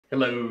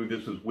Hello,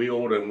 this is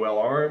Wheeled and Well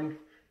Armed.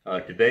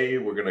 Today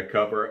we're going to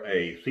cover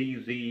a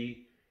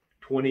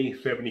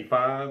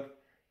CZ2075.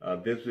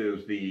 This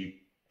is the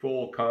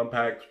full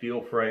compact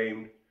steel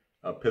framed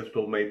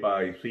pistol made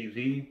by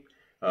CZ.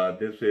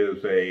 This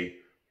is a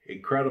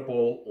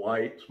incredible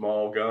light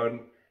small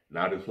gun,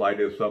 not as light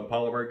as some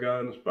polymer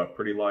guns, but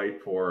pretty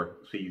light for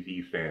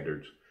CZ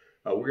standards.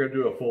 We're going to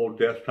do a full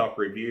desktop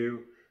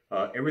review.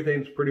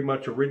 Everything's pretty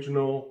much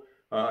original.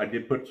 I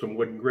did put some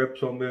wooden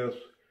grips on this.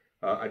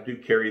 I do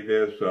carry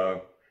this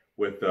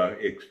with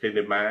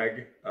extended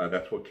mag.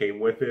 That's what came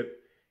with it,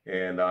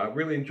 and I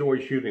really enjoy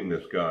shooting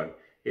this gun.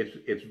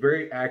 It's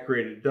very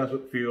accurate. It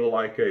doesn't feel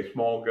like a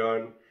small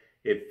gun.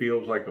 It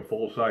feels like a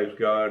full-size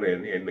gun,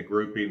 and the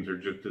groupings are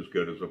just as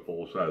good as a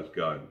full-size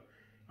gun.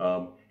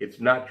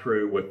 It's not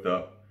true with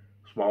the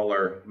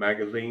smaller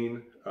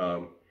magazine.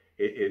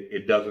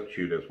 It doesn't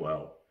shoot as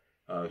well.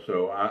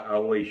 So I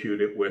only shoot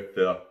it with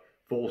the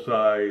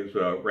full-size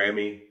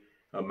Rami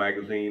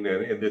magazine,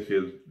 and this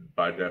is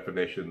by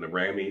definition the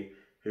Rami,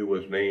 who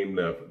was named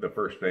the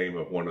first name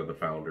of one of the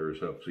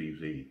founders of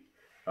CZ.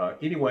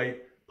 Anyway,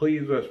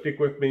 please stick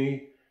with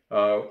me.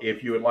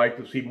 If you would like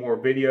to see more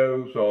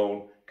videos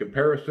on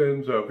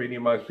comparisons of any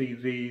of my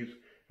CZs,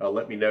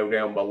 let me know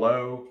down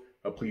below.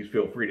 Please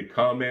feel free to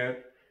comment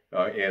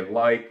and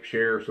like,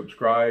 share,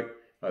 subscribe.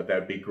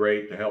 That'd be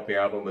great to help me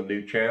out on the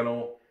new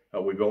channel.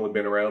 We've only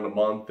been around a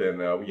month, and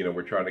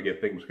we're trying to get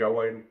things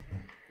going.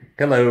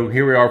 Hello,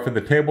 here we are for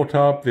the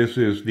tabletop. This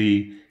is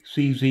the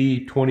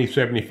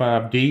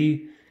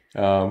CZ2075D.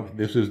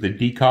 This is the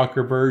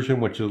decocker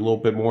version, which is a little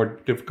bit more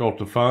difficult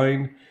to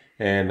find.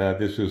 And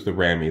this is the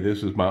Rami.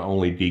 This is my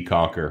only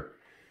decocker.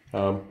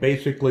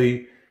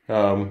 Basically,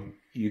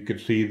 you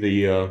could see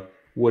the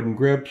wooden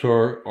grips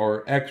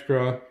are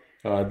extra.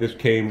 This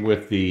came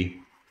with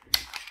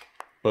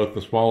both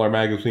the smaller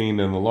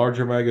magazine and the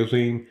larger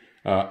magazine.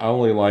 I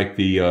only like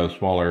the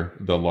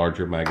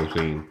larger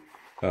magazine.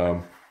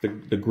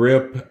 The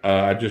grip,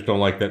 I just don't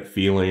like that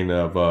feeling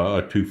of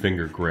a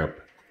two-finger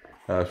grip.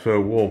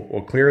 So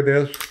we'll clear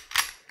this.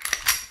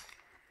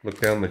 Look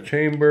down the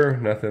chamber,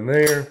 nothing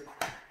there.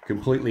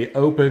 Completely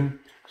open.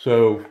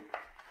 So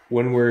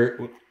when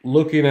we're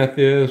looking at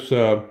this,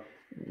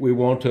 we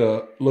want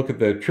to look at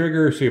the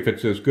trigger, see if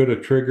it's as good a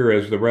trigger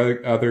as the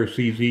other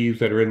CZs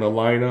that are in the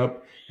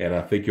lineup, and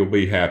I think you'll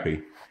be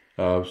happy.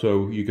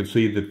 So you can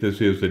see that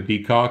this is a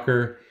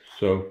decocker.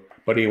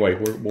 But anyway,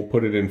 we'll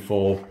put it in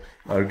full.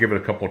 Give it a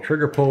couple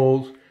trigger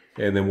pulls,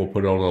 and then we'll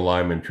put it on the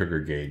Lyman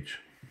trigger gauge.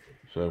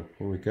 So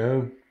here we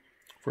go.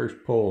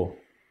 First pull.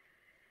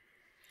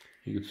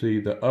 You can see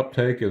the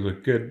uptake is a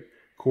good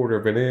 1/4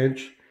 of an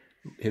inch.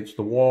 Hits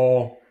the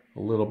wall,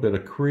 a little bit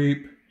of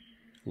creep, a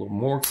little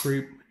more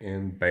creep,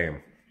 and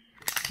bam.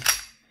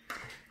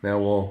 Now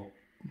we'll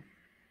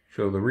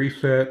show the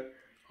reset,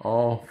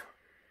 off,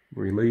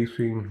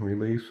 releasing,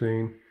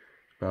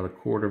 about a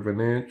 1/4 of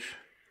an inch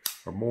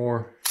or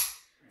more.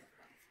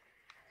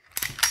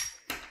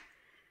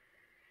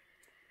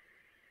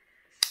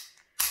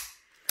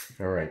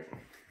 All right,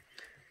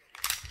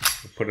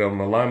 we'll put it on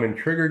the Lyman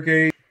trigger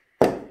gauge.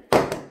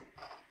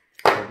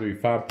 I'll do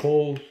 5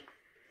 pulls.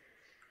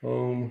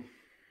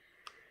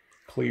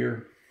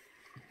 Clear.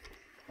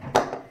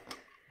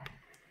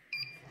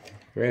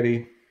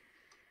 Ready.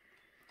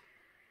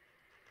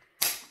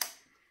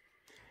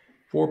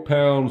 4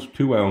 pounds,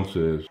 2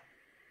 ounces.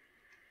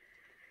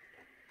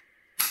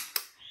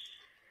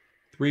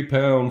 3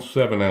 pounds,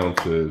 7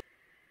 ounces.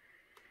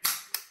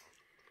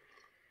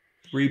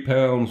 3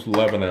 pounds,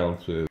 11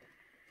 ounces.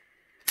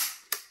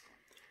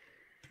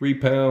 3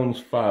 pounds,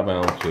 5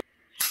 ounces.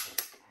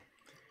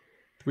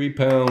 3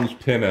 pounds,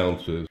 10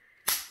 ounces.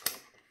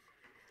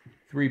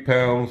 3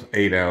 pounds,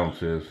 8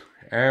 ounces.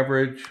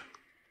 Average,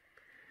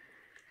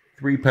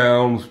 3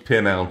 pounds,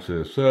 10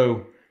 ounces.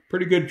 So,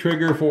 pretty good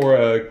trigger for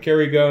a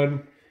carry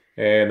gun,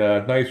 and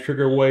a nice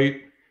trigger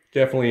weight.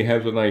 Definitely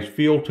has a nice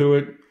feel to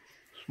it.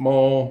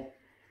 Small,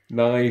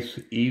 nice,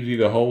 easy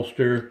to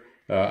holster.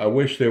 I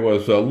wish there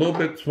was a little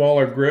bit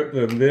smaller grip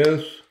than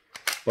this,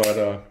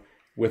 but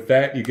with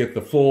that you get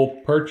the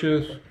full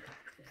purchase,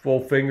 full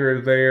finger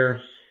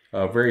there.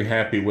 Very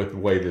happy with the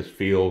way this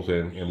feels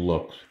and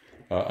looks.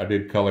 I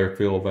did color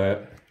fill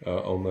that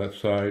on that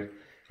side.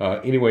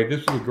 Anyway,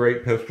 this is a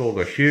great pistol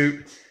to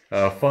shoot.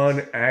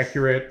 Fun,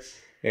 accurate,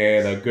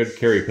 and a good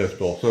carry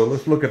pistol. So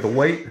let's look at the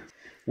weight.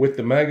 With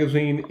the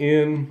magazine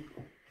in,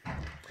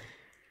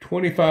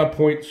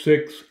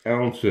 25.6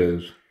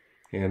 ounces,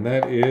 and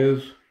that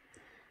is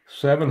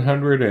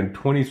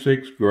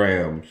 726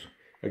 grams.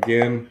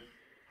 Again,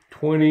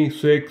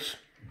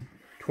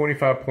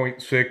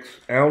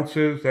 25.6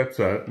 ounces. That's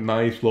a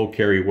nice low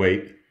carry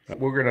weight.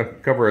 We're going to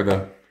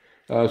cover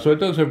so it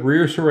does have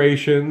rear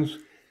serrations.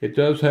 It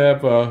does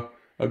have a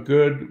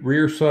good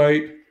rear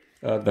sight.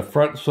 The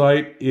front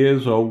sight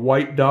is a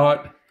white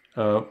dot.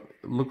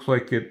 Looks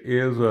like it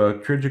is a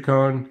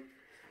Trkulja.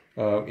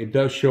 It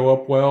does show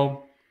up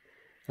well.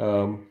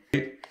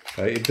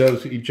 It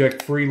does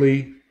eject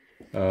freely.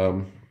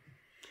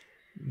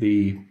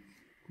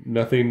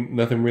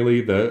 Nothing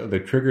really. The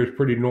trigger is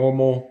pretty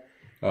normal.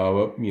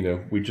 You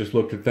know, we just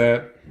looked at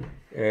that.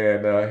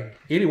 And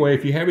anyway,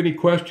 if you have any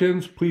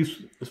questions,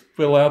 please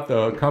fill out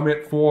the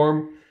comment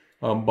form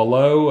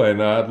below,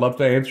 and I'd love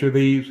to answer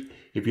these.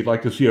 If you'd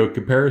like to see a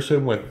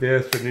comparison with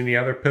this and any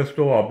other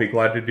pistol, I'll be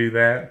glad to do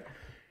that.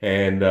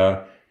 And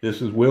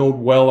this is Willed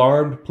Well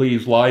Armed.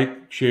 Please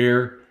like,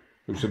 share,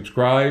 and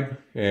subscribe,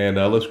 and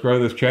let's grow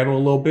this channel a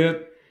little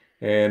bit.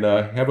 And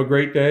have a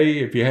great day.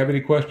 If you have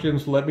any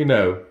questions, let me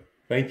know.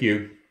 Thank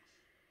you.